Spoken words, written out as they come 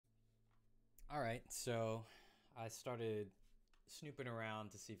All right, so I started snooping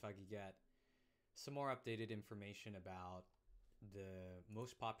around to see if I could get some more updated information about the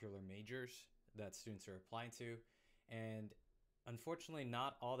most popular majors that students are applying to. And unfortunately,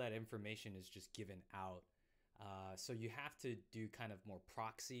 not all that information is just given out. So you have to do kind of more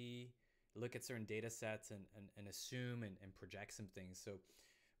proxy, look at certain data sets and assume and project some things. So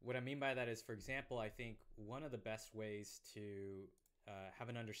what I mean by that is, for example, I think one of the best ways to have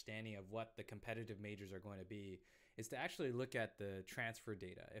an understanding of what the competitive majors are going to be is to actually look at the transfer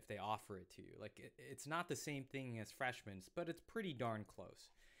data if they offer it to you. Like it's not the same thing as freshmen, but it's pretty darn close.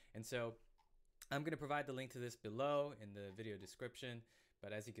 And so I'm going to provide the link to this below in the video description.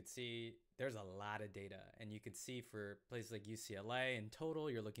 But as you can see, there's a lot of data. And you can see for places like UCLA, in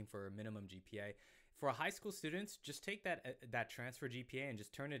total, you're looking for a minimum GPA. For high school students, just take that transfer GPA and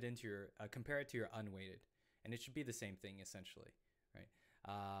just turn it into your, compare it to your unweighted. And it should be the same thing, essentially, right?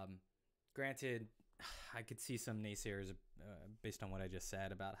 Granted, I could see some naysayers based on what I just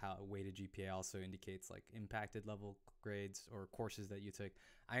said about how a weighted GPA also indicates like impacted level grades or courses that you took.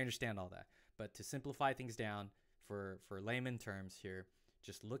 I understand all that. But to simplify things down for layman terms here,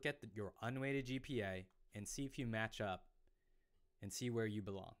 just look at your unweighted GPA and see if you match up and see where you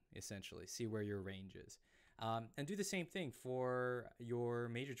belong, essentially. See where your range is. And do the same thing for your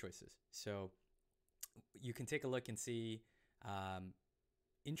major choices. So you can take a look and see,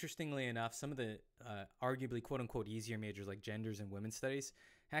 interestingly enough, some of the arguably quote-unquote easier majors like genders and women's studies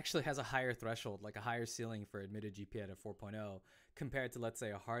actually has a higher threshold, like a higher ceiling for admitted GPA at 4.0 compared to, let's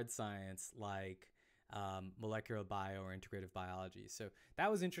say, a hard science like molecular bio or integrative biology. So that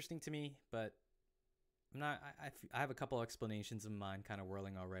was interesting to me, but I'm not. I have a couple explanations in mind, kind of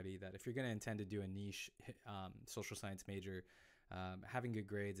whirling already. That if you're going to intend to do a niche social science major, having good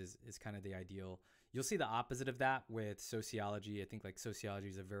grades is kind of the ideal. You'll see the opposite of that with sociology. I think like sociology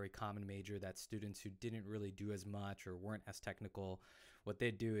is a very common major that students who didn't really do as much or weren't as technical, what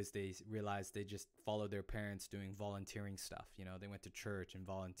they do is they realize they just followed their parents doing volunteering stuff. You know, they went to church and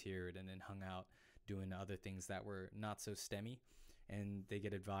volunteered and then hung out doing other things that were not so STEMmy, and they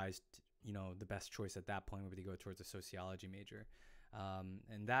get advised, you know, the best choice at that point would be to go towards a sociology major.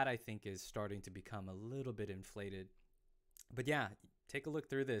 And that I think is starting to become a little bit inflated. But yeah, take a look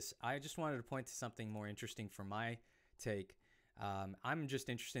through this. I just wanted to point to something more interesting for my take. I'm just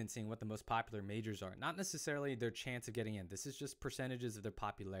interested in seeing what the most popular majors are, not necessarily their chance of getting in. This is just percentages of their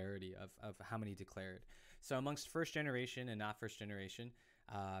popularity of how many declared. So amongst first generation and not first generation,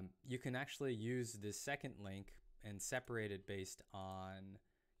 you can actually use this second link and separate it based on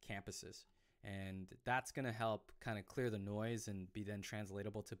campuses. And that's going to help kind of clear the noise and be then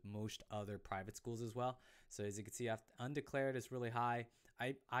translatable to most other private schools as well. So as you can see, undeclared is really high.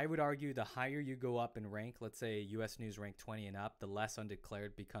 I would argue the higher you go up in rank, let's say US News rank 20 and up, the less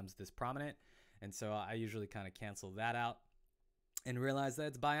undeclared becomes this prominent. And so I usually kind of cancel that out and realize that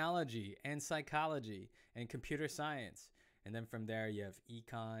it's biology and psychology and computer science. And then from there you have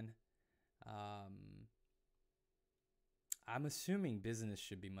econ. I'm assuming business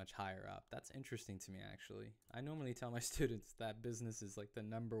should be much higher up. That's interesting to me, actually. I normally tell my students that business is like the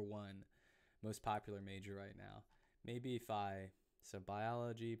 #1 most popular major right now. Maybe so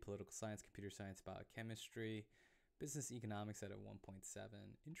biology, political science, computer science, biochemistry, business economics at a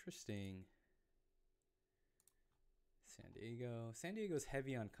 1.7. Interesting. San Diego. San Diego's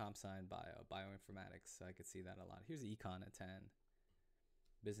heavy on comp sci and bioinformatics, so I could see that a lot. Here's econ at 10.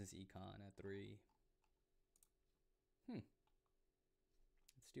 Business econ at 3.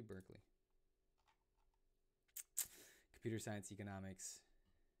 Let's do Berkeley. Computer science, economics.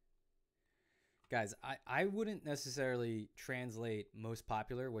 Guys, I wouldn't necessarily translate most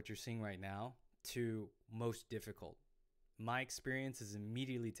popular, what you're seeing right now, to most difficult. My experience is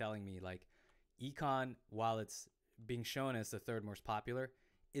immediately telling me like econ, while it's being shown as the third most popular,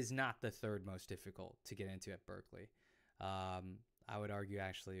 is not the third most difficult to get into at Berkeley. I would argue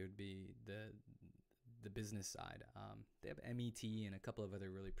actually it would be the business side. They have MET and a couple of other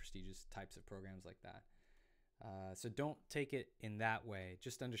really prestigious types of programs like that. So don't take it in that way.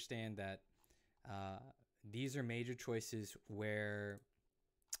 Just understand that these are major choices where,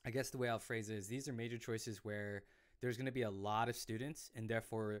 I guess the way I'll phrase it is, these are major choices where there's going to be a lot of students, and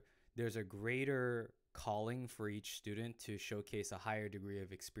therefore there's a greater calling for each student to showcase a higher degree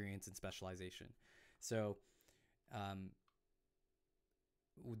of experience and specialization. So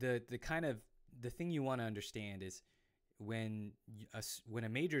the thing you want to understand is when a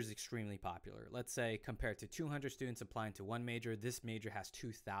major is extremely popular, let's say compared to 200 students applying to one major, this major has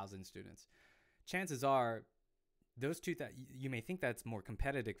 2,000 students. Chances are those you may think that's more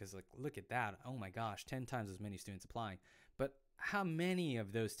competitive because like, look at that. Oh my gosh, 10 times as many students applying. But how many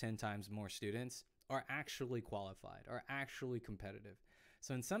of those 10 times more students are actually qualified, are actually competitive?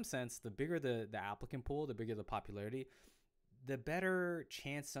 So in some sense, the bigger the applicant pool, the bigger the popularity, the better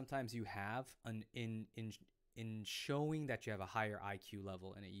chance sometimes you have in showing that you have a higher IQ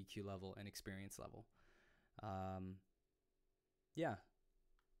level and an EQ level and experience level. Yeah,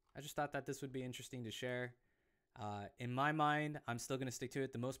 I just thought that this would be interesting to share. In my mind, I'm still going to stick to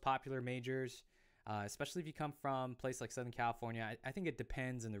it. The most popular majors, especially if you come from a place like Southern California, I think it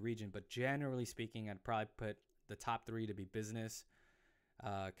depends in the region, but generally speaking, I'd probably put the top 3 to be business,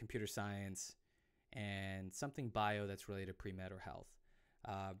 computer science, and something bio that's related to pre-med or health.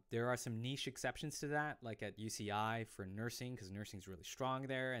 There are some niche exceptions to that, like at UCI for nursing, because nursing is really strong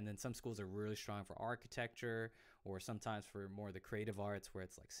there. And then some schools are really strong for architecture, or sometimes for more of the creative arts where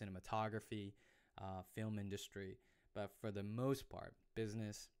it's like cinematography, film industry. But for the most part,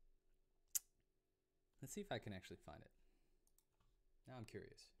 business. Let's see if I can actually find it. Now I'm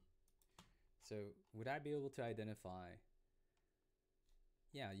curious. So would I be able to identify?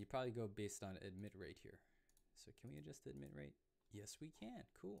 Yeah, you probably go based on admit rate here. So can we adjust the admit rate? Yes, we can.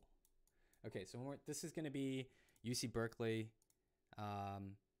 Cool. Okay, so this is going to be UC Berkeley. I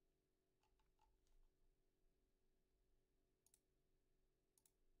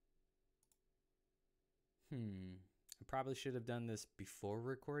probably should have done this before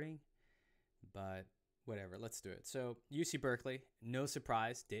recording, but whatever. Let's do it. So UC Berkeley, no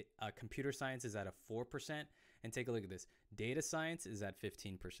surprise, computer science is at a 4%. And take a look at this. Data science is at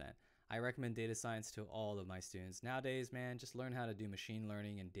 15%. I recommend data science to all of my students. Nowadays, man, just learn how to do machine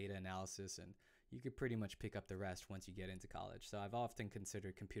learning and data analysis, and you could pretty much pick up the rest once you get into college. So I've often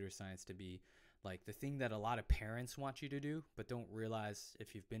considered computer science to be like the thing that a lot of parents want you to do, but don't realize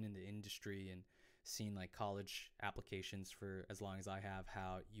if you've been in the industry and seen like college applications for as long as I have,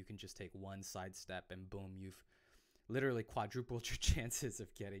 how you can just take one side step and boom, you've literally quadrupled your chances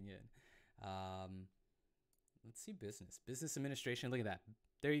of getting in. Let's see business administration. Look at that.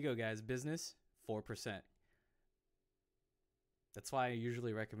 There you go, guys. Business, 4%. That's why I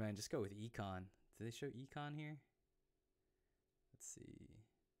usually recommend just go with econ. Do they show econ here? Let's see.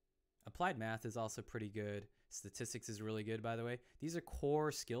 Applied math is also pretty good. Statistics is really good, by the way. These are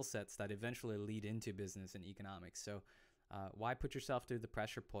core skill sets that eventually lead into business and economics. So why put yourself through the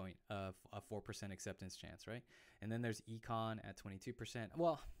pressure point of a 4% acceptance chance, right? And then there's econ at 22%.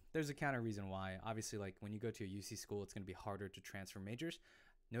 Well, there's a counter reason why. Obviously, like when you go to a UC school, it's going to be harder to transfer majors.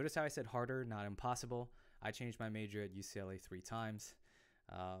 Notice how I said harder, not impossible. I changed my major at UCLA 3 times.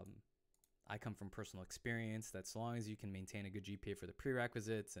 I come from personal experience that so long as you can maintain a good GPA for the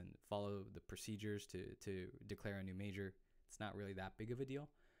prerequisites and follow the procedures to declare a new major, it's not really that big of a deal.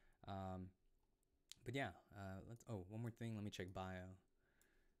 But yeah, one more thing. Let me check bio.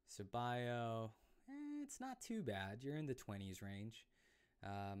 So bio, it's not too bad. You're in the 20s range.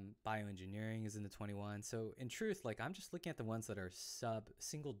 Bioengineering is in the 21. So in truth, like I'm just looking at the ones that are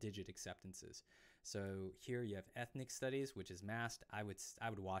single digit acceptances. So here you have ethnic studies, which is masked. I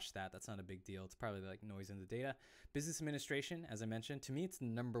would watch that. That's not a big deal. It's probably like noise in the data. Business administration, as I mentioned, to me, it's the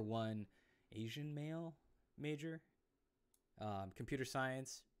 #1 Asian male major. Computer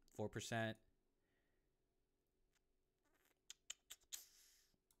science, 4%.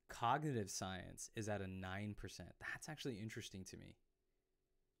 Cognitive science is at a 9%. That's actually interesting to me.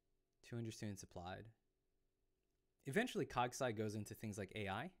 200 students applied. Eventually, CogSci goes into things like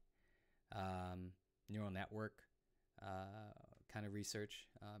AI, neural network kind of research.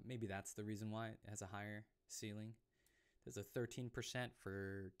 Maybe that's the reason why it has a higher ceiling. There's a 13%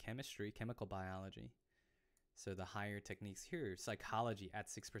 for chemistry, chemical biology. So the higher techniques here, psychology at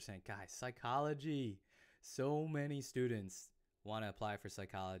 6%. Guys, psychology. So many students want to apply for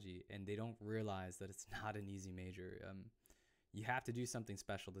psychology, and they don't realize that it's not an easy major. You have to do something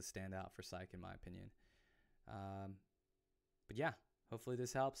special to stand out for psych, in my opinion. But yeah, hopefully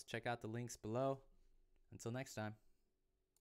this helps. Check out the links below. Until next time.